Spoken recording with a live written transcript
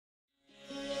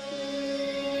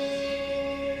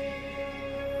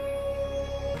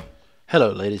Hello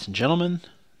ladies and gentlemen,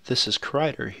 this is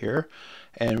Kryder here,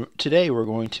 and today we're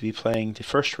going to be playing the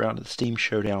first round of the Steam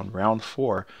Showdown Round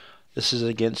 4. This is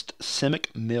against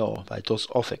Simic Mill by Dos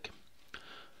Offic.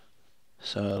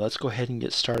 So let's go ahead and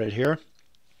get started here.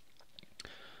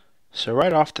 So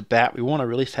right off the bat we want a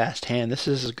really fast hand. This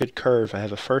is a good curve. I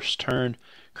have a first turn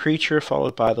creature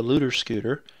followed by the looter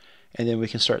scooter, and then we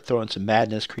can start throwing some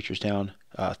madness creatures down.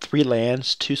 3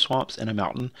 lands, 2 swamps, and a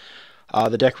mountain.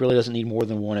 The deck really doesn't need more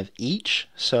than one of each,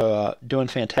 so doing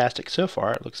fantastic so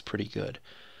far. It looks pretty good.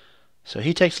 So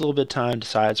he takes a little bit of time,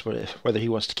 decides whether he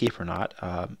wants to keep or not.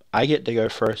 I get to go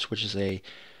first, which is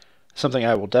something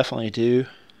I will definitely do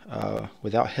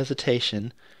without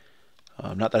hesitation.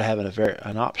 Not that I have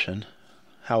an option.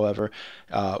 However,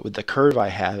 with the curve I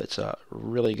have, it's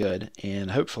really good,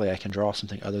 and hopefully I can draw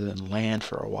something other than land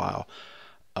for a while.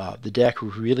 The deck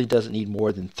really doesn't need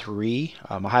more than 3.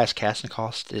 My highest casting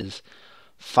cost is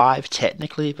 5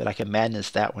 technically, but I can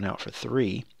madness that one out for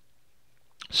 3.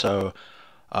 So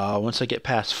once I get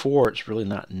past 4, it's really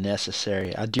not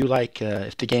necessary. I do like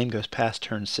if the game goes past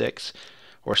turn 6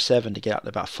 or 7 to get out to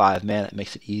about 5 mana, it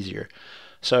makes it easier.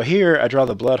 So here I draw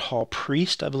the Bloodhall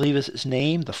Priest, I believe is its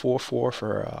name, the 4/4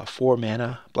 for 4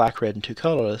 mana, black, red, and 2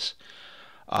 colorless.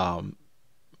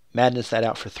 Madness that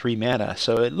out for 3 mana,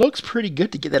 so it looks pretty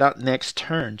good to get that out next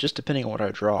turn, just depending on what I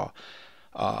draw.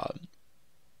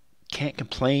 Can't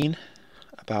complain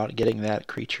about getting that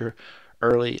creature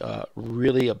early,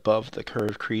 really above the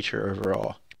curve creature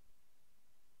overall.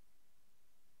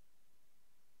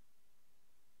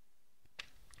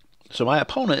 So my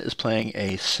opponent is playing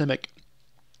a Simic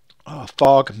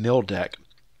Fog Mill deck.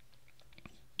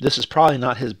 This is probably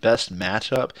not his best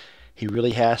matchup. He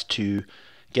really has to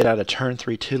get out a turn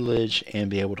 3 tutelage and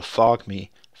be able to fog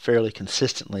me fairly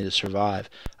consistently to survive.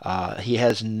 He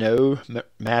has no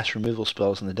mass removal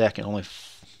spells in the deck and only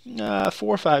 4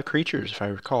 or 5 creatures, if I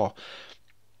recall.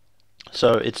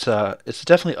 So it's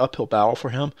definitely an uphill battle for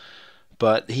him,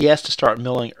 but he has to start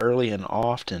milling early and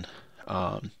often.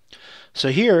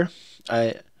 So here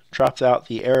I dropped out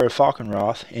the Arrow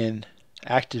Falconroth and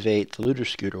activate the Looter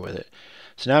Scooter with it.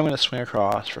 So now I'm going to swing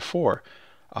across for 4.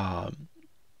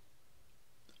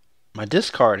 My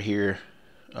discard here,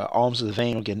 Alms of the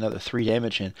Vein, will get another 3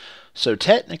 damage in. So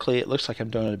technically it looks like I'm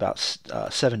doing about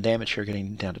 7 damage here,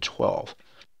 getting down to 12.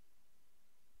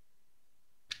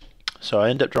 So I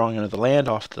end up drawing another land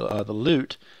off the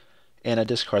loot, and I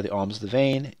discard the Alms of the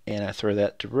Vein, and I throw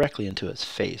that directly into its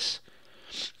face,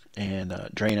 and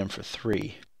drain him for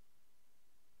 3.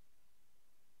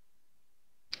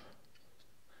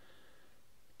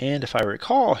 And if I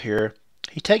recall here,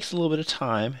 he takes a little bit of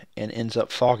time and ends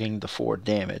up fogging the 4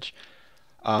 damage.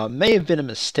 May have been a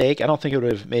mistake. I don't think it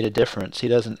would have made a difference. He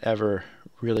doesn't ever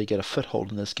really get a foothold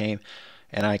in this game,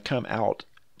 and I come out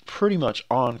pretty much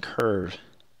on curve.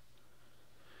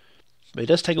 But he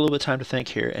does take a little bit of time to think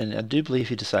here, and I do believe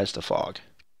he decides to fog.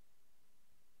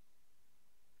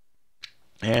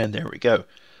 And there we go.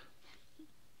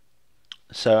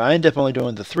 So I end up only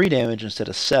doing the 3 damage instead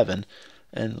of 7,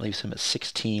 and leaves him at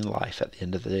 16 life at the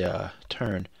end of the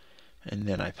turn, and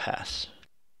then I pass.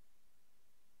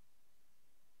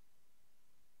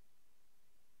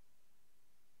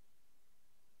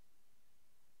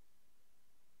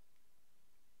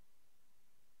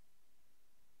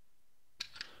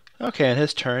 Okay, on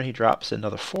his turn he drops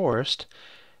another forest,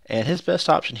 and his best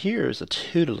option here is a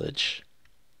tutelage,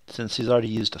 since he's already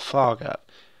used a fog up.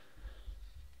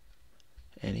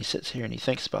 And he sits here and he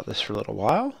thinks about this for a little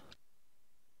while.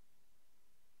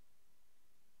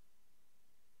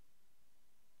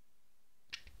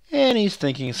 And he's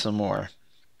thinking some more.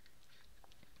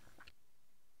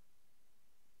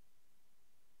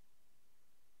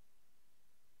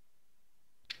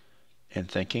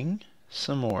 And thinking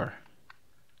some more.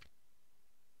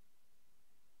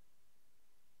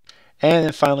 And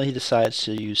then finally he decides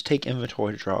to use Take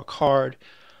Inventory to draw a card,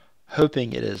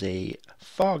 hoping it is a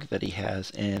fog that he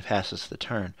has, and passes the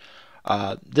turn.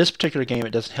 This particular game,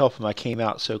 it doesn't help him I came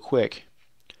out so quick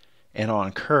and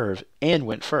on curve and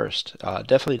went first.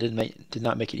 Definitely did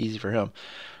not make it easy for him.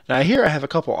 Now here I have a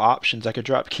couple options. I could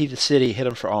drop Key to the City, hit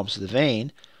him for Alms of the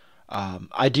Vein.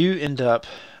 I do end up,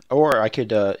 or I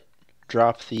could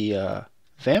drop the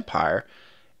Vampire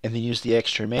and then use the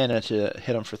extra mana to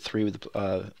hit him for 3 with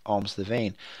Alms of the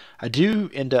Vein. I do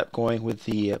end up going with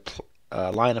the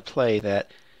line of play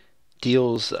that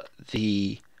deals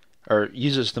or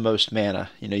uses the most mana.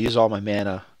 Use all my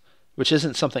mana, which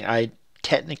isn't something I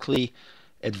technically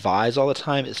advise all the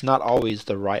time. It's not always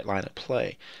the right line of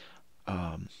play.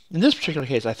 In this particular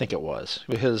case, I think it was,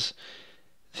 because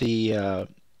the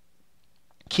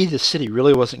Key to the City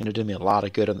really wasn't going to do me a lot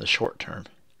of good in the short term.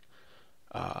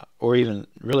 or even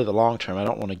really the long term. I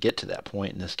don't want to get to that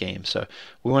point in this game. So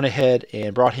we went ahead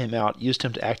and brought him out, used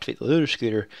him to activate the looter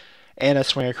scooter, and a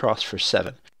swing across for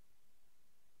 7.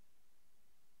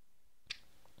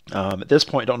 At this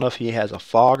point, don't know if he has a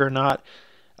fog or not.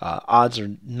 Odds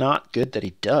are not good that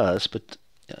he does, but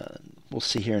we'll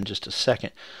see here in just a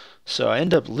second. So I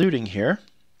end up looting here.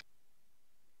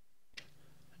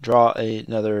 Draw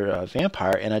another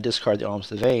vampire, and I discard the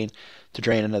Alms of the Vein to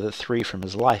drain another 3 from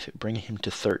his life, bringing him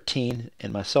to 13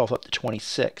 and myself up to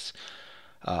 26.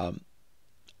 I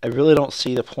really don't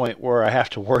see the point where I have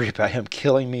to worry about him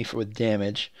killing me with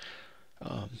damage.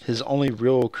 His only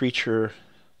real creature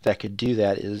that could do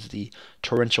that is the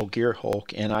Torrential Gear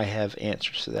Hulk, and I have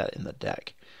answers to that in the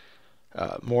deck.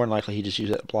 More than likely, he just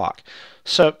used that block.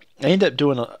 So I end up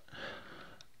doing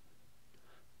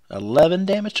 11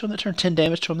 damage to him that turn, 10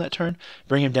 damage to him that turn,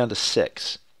 bring him down to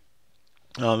 6.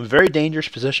 Very dangerous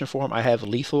position for him. I have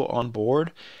lethal on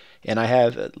board, and I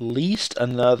have at least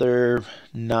another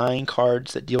 9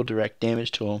 cards that deal direct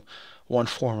damage to him, one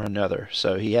form or another.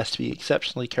 So he has to be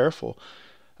exceptionally careful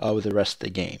with the rest of the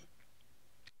game.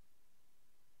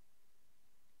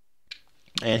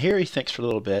 And here he thinks for a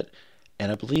little bit,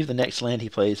 and I believe the next land he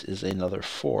plays is another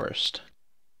forest.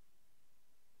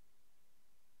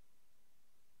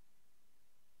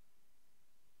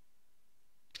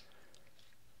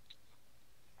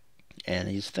 And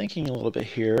he's thinking a little bit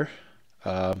here.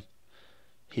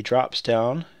 He drops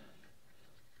down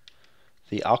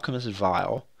the Alchemist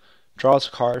Vial, draws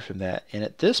a card from that, and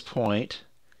at this point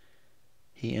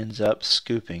he ends up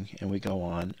scooping, and we go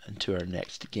on into our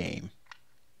next game.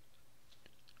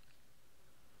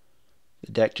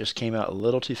 The deck just came out a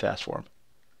little too fast for him.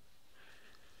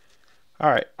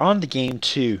 Alright, on to game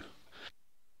 2.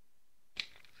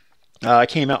 I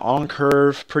came out on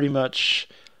curve, pretty much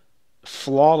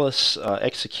flawless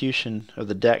execution of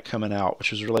the deck coming out, which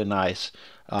was really nice.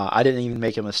 I didn't even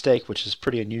make a mistake, which is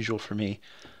pretty unusual for me.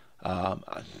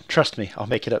 Trust me, I'll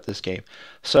make it up this game.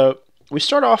 So we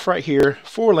start off right here,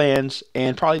 4 lands,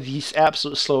 and probably the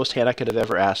absolute slowest hand I could have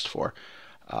ever asked for.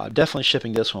 Definitely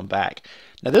shipping this one back.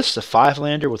 Now this is a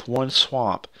 5-lander with 1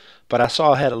 swamp, but I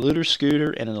saw I had a Looter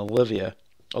Scooter and an Olivia.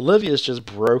 Olivia is just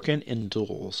broken in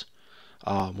duels,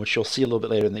 which you'll see a little bit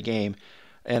later in the game.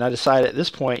 And I decided at this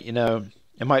point, you know,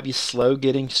 it might be slow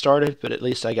getting started, but at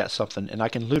least I got something, and I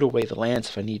can loot away the lands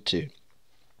if I need to.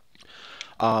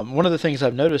 One of the things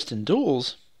I've noticed in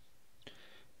duels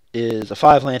is a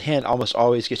 5-land hand almost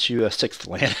always gets you a 6th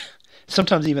land.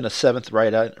 Sometimes even a 7th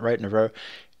right in a row.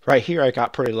 Right here I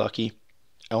got pretty lucky.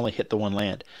 I only hit the 1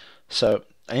 land. So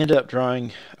I ended up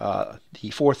drawing the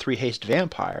 4/3 haste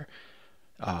vampire.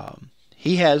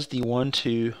 He has the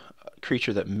 1/2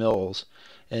 creature that mills.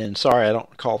 And sorry, I don't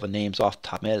recall the names off the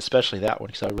top of my head, especially that one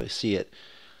because I don't really see it.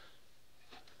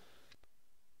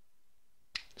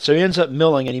 So he ends up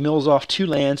milling, and he mills off 2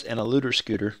 lands and a Looter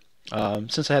Scooter.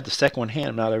 Since I have the second one in hand,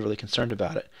 I'm not overly concerned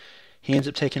about it. He ends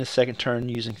up taking a second turn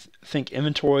using Think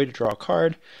Inventory to draw a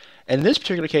card. And in this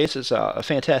particular case, it's a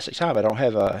fantastic time. I don't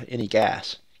have any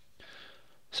gas.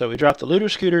 So we drop the Looter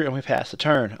Scooter, and we pass the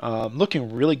turn.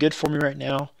 Looking really good for me right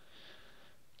now.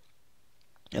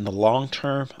 In the long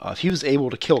term, if he was able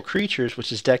to kill creatures, which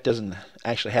his deck doesn't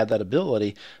actually have that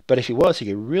ability, but if he was, he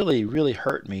could really, really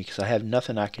hurt me because I have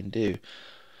nothing I can do.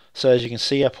 So as you can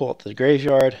see, I pull up the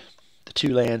graveyard, the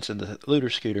 2 lands, and the Looter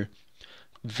Scooter.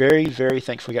 Very, very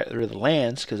thankful we got rid of the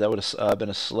lands because that would have been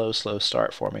a slow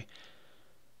start for me.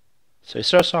 So he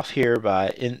starts off here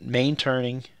by main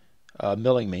turning,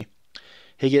 milling me.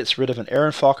 He gets rid of an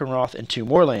Aaron Falkenroth and 2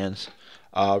 more lands.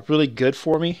 Really good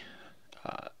for me.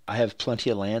 I have plenty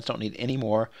of lands, don't need any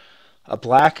more. A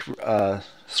black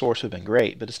source would have been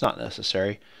great, but it's not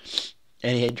necessary.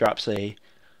 And he drops a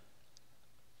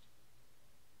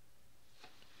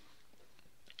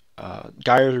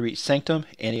Gyre to Reach Sanctum,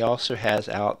 and he also has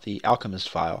out the Alchemist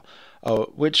Vial,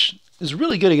 which is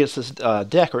really good against this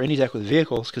deck or any deck with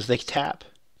vehicles because they tap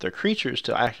their creatures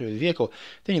to activate a vehicle.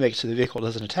 Then you make it so the vehicle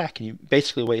doesn't attack, and you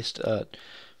basically waste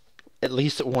at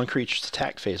least 1 creature's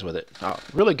attack phase with it.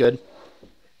 Really good.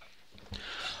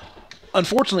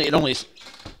 Unfortunately, it only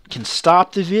can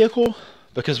stop the vehicle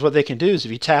because what they can do is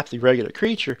if you tap the regular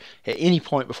creature at any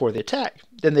point before they attack,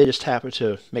 then they just tap it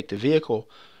to make the vehicle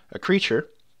a creature,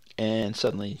 and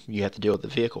suddenly you have to deal with the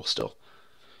vehicle still.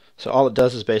 So all it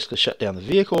does is basically shut down the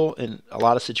vehicle. In a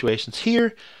lot of situations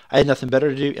here, I had nothing better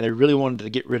to do, and I really wanted to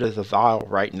get rid of the vial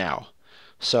right now.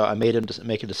 So I made him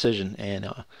make a decision, and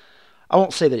I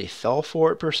won't say that he fell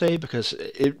for it per se because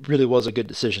it really was a good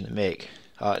decision to make.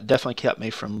 It definitely kept me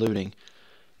from looting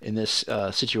in this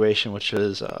situation, which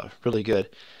is really good.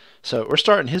 So we're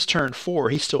starting his turn 4.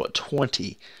 He's still at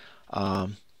 20.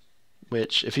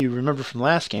 which, if you remember from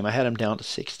last game, I had him down to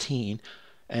 16,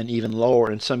 and even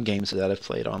lower in some games that I've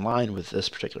played online with this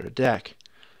particular deck.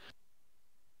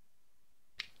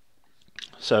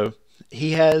 So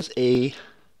he has a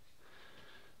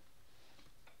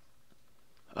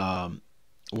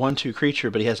 1/2 creature,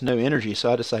 but he has no energy,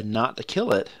 so I decided not to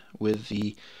kill it with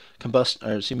the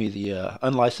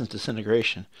unlicensed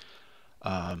disintegration.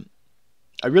 I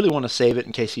really want to save it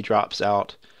in case he drops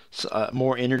out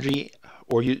more energy,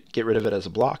 or you get rid of it as a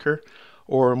blocker,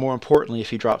 or more importantly,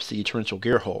 if he drops the Torrential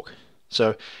Gearhulk.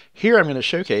 So here I'm going to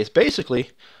showcase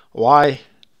basically why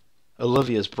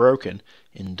Olivia is broken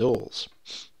in duels.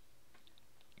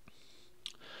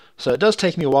 So it does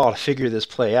take me a while to figure this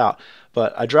play out,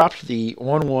 but I dropped the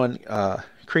 1/1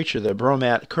 creature, the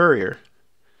Bromat Courier.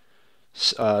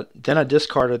 Then I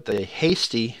discarded the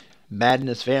hasty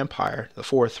Madness Vampire, the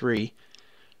 4/3,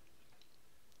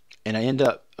 and I end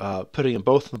up putting them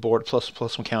both on the board,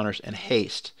 +1/+1 counters and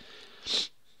haste.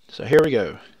 So here we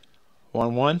go.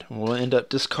 1/1. We'll end up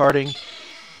discarding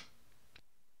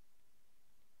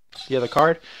the other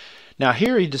card. Now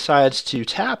here he decides to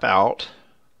tap out,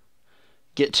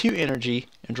 get 2 energy,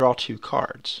 and draw 2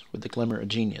 cards with the Glimmer of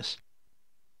Genius.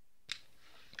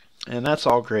 And that's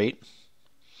all great.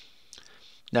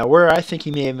 Now where I think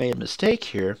he may have made a mistake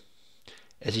here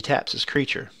is he taps his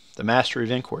creature, the Mastery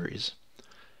of Inquiries.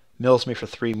 Mills me for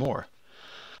 3 more.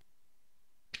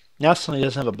 Now suddenly he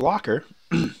doesn't have a blocker,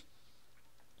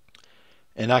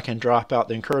 and I can drop out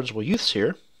the Incorrigible Youths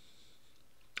here,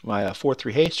 my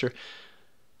 4/3 haster,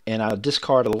 and I'll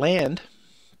discard a land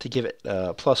to give it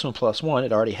 +1/+1.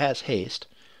 It already has haste.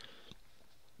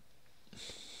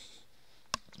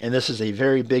 And this is a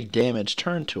very big damage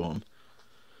turn to him.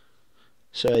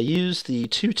 So I use the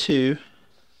 2/2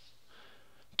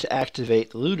 to activate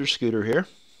the Looter Scooter here,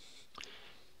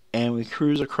 and we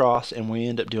cruise across and we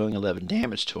end up doing 11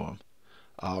 damage to him.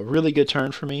 Really good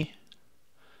turn for me.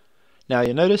 Now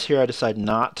you notice here I decide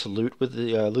not to loot with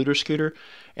the Looter Scooter,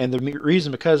 and the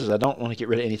reason because is I don't want to get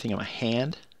rid of anything in my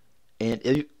hand,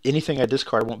 and anything I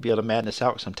discard won't be able to madness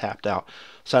out because I'm tapped out.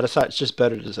 So I decide it's just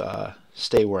better to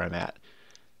stay where I'm at.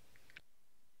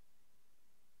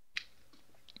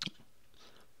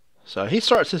 So he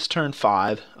starts his turn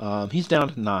 5. He's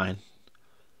down to 9.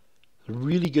 A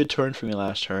really good turn for me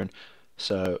last turn.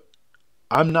 So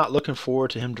I'm not looking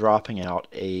forward to him dropping out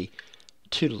a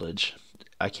tutelage.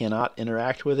 I cannot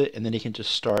interact with it, and then he can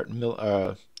just start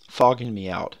fogging me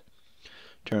out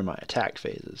during my attack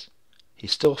phases.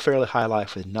 He's still fairly high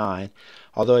life with 9,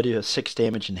 although I do have 6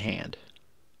 damage in hand.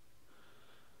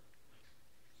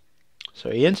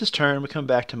 So he ends his turn. We come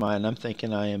back to mine, and I'm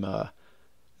thinking I am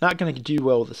not going to do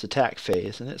well with this attack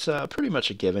phase, and it's pretty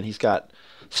much a given. He's got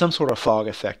some sort of fog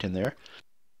effect in there.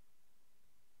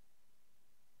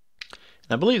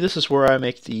 And I believe this is where I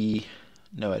make the...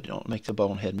 No, I don't make the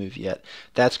bonehead move yet.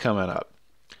 That's coming up.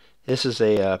 This is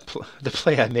a... the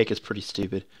play I make is pretty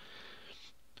stupid.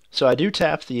 So I do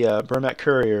tap the Bromat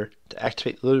Courier to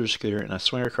activate the Looter Scooter, and I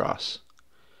swing across.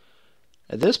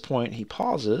 At this point, he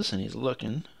pauses, and he's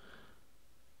looking...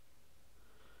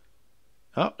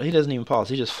 Oh, he doesn't even pause.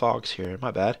 He just fogs here.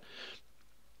 My bad.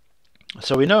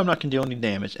 So we know I'm not going to do any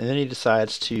damage, and then he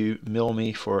decides to mill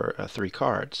me for 3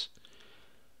 cards.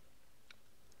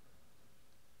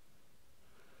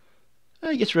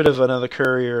 He gets rid of another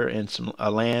courier and some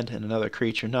land and another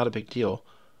creature. Not a big deal.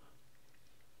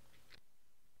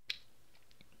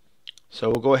 So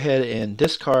we'll go ahead and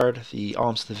discard the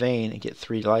Alms of the Vein and get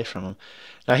 3 life from him.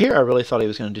 Now here I really thought he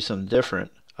was going to do something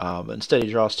different, but instead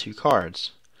he draws 2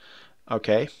 cards.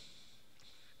 Okay.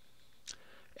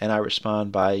 And I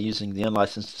respond by using the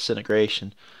unlicensed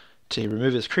disintegration to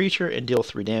remove his creature and deal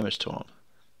 3 damage to him.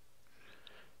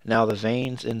 Now the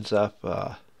Veins ends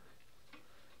up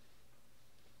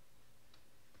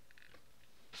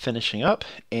finishing up,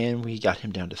 and we got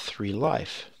him down to 3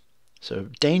 life. So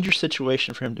dangerous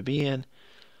situation for him to be in.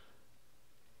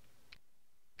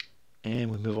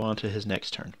 And we move on to his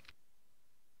next turn.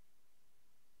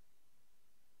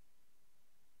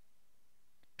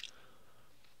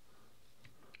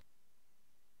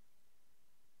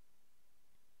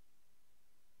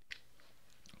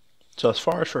 So as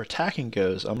far as for attacking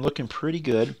goes, I'm looking pretty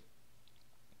good.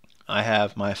 I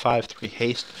have my 5/3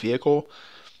 haste vehicle.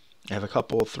 I have a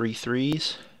couple of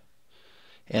 3/3s,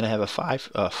 and I have a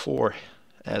 5/4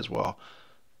 as well.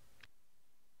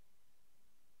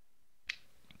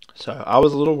 So I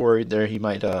was a little worried there he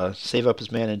might save up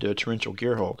his mana and do a Torrential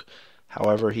Gearhulk.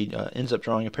 However, he ends up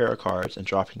drawing a pair of cards and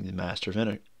dropping the Master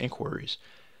of Inquiries.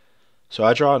 So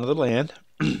I draw another land,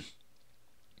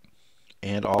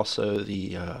 and also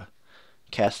the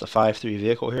cast the 5/3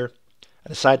 vehicle here. I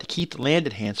decided to keep the land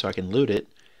in hand so I can loot it,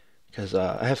 because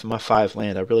I have my 5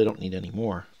 land. I really don't need any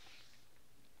more.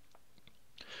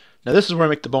 Now this is where I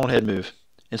make the bonehead move.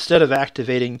 Instead of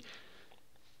activating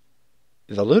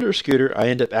the looter scooter, I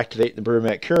end up activating the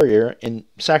Burmat courier and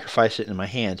sacrifice it in my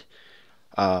hand.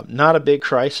 Not a big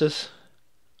crisis,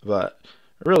 but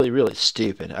really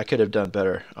stupid. I could have done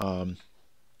better.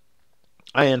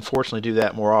 I unfortunately do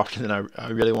that more often than I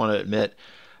really want to admit,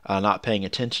 not paying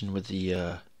attention with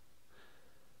the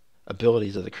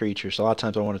abilities of the creature. So a lot of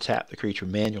times I want to tap the creature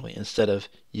manually instead of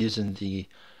using the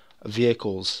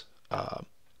vehicle's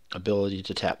ability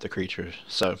to tap the creature.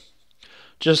 So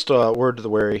just a word to the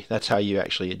wary, that's how you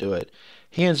actually do it.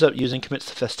 He ends up using Commits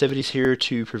the Festivities here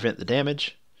to prevent the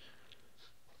damage.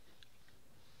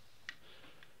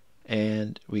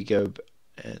 And we go,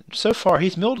 and so far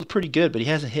he's milled pretty good, but he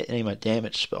hasn't hit any of my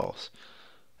damage spells.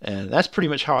 And that's pretty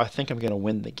much how I think I'm going to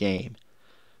win the game.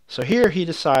 So here he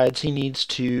decides he needs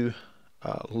to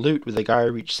loot with the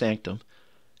Gaia Reach Sanctum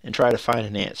and try to find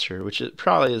an answer, which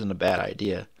probably isn't a bad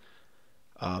idea.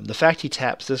 The fact he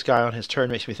taps this guy on his turn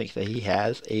makes me think that he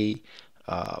has a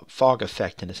fog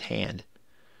effect in his hand.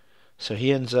 So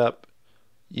he ends up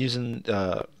using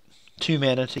 2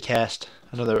 mana to cast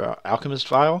another Alchemist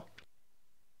Vial.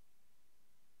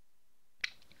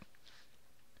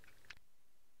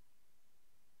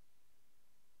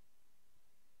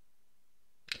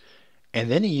 And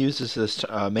then he uses this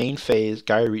main phase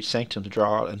Gaia Reach Sanctum to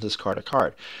draw and discard a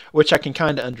card, which I can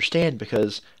kind of understand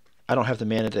because I don't have the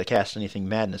mana to cast anything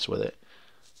madness with it.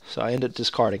 So I end up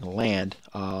discarding land.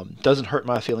 Doesn't hurt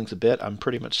my feelings a bit. I'm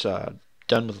pretty much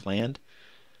done with land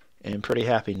and pretty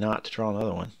happy not to draw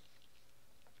another one.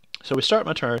 So we start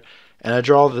my turn, and I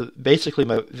draw basically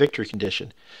my victory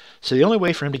condition. So the only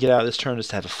way for him to get out of this turn is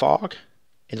to have a fog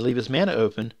and to leave his mana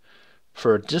open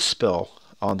for a dispel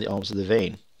on the Alms of the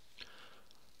Vein.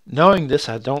 Knowing this,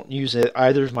 I don't use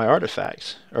either of my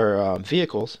artifacts or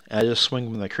vehicles, and I just swing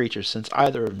with my creatures since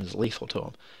either of them is lethal to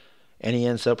him. And he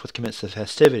ends up with Commits the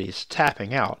Festivities,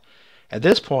 tapping out. At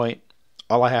this point,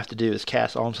 all I have to do is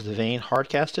cast Alms of the Vein, hard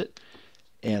cast it,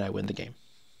 and I win the game.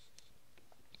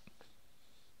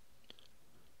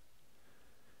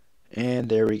 And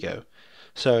there we go.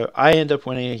 So I end up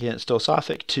winning against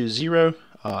Dosophic 2-0.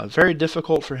 Very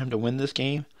difficult for him to win this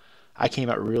game. I came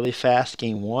out really fast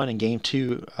game 1, and game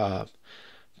 2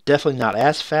 definitely not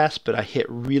as fast, but I hit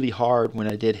really hard when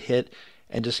I did hit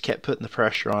and just kept putting the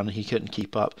pressure on, and he couldn't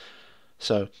keep up.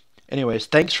 So anyways,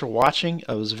 thanks for watching.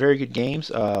 It was very good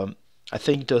games. I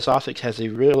think Dosophic has a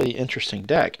really interesting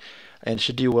deck and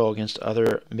should do well against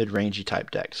other mid-rangey type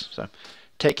decks. So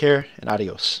take care and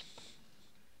adios.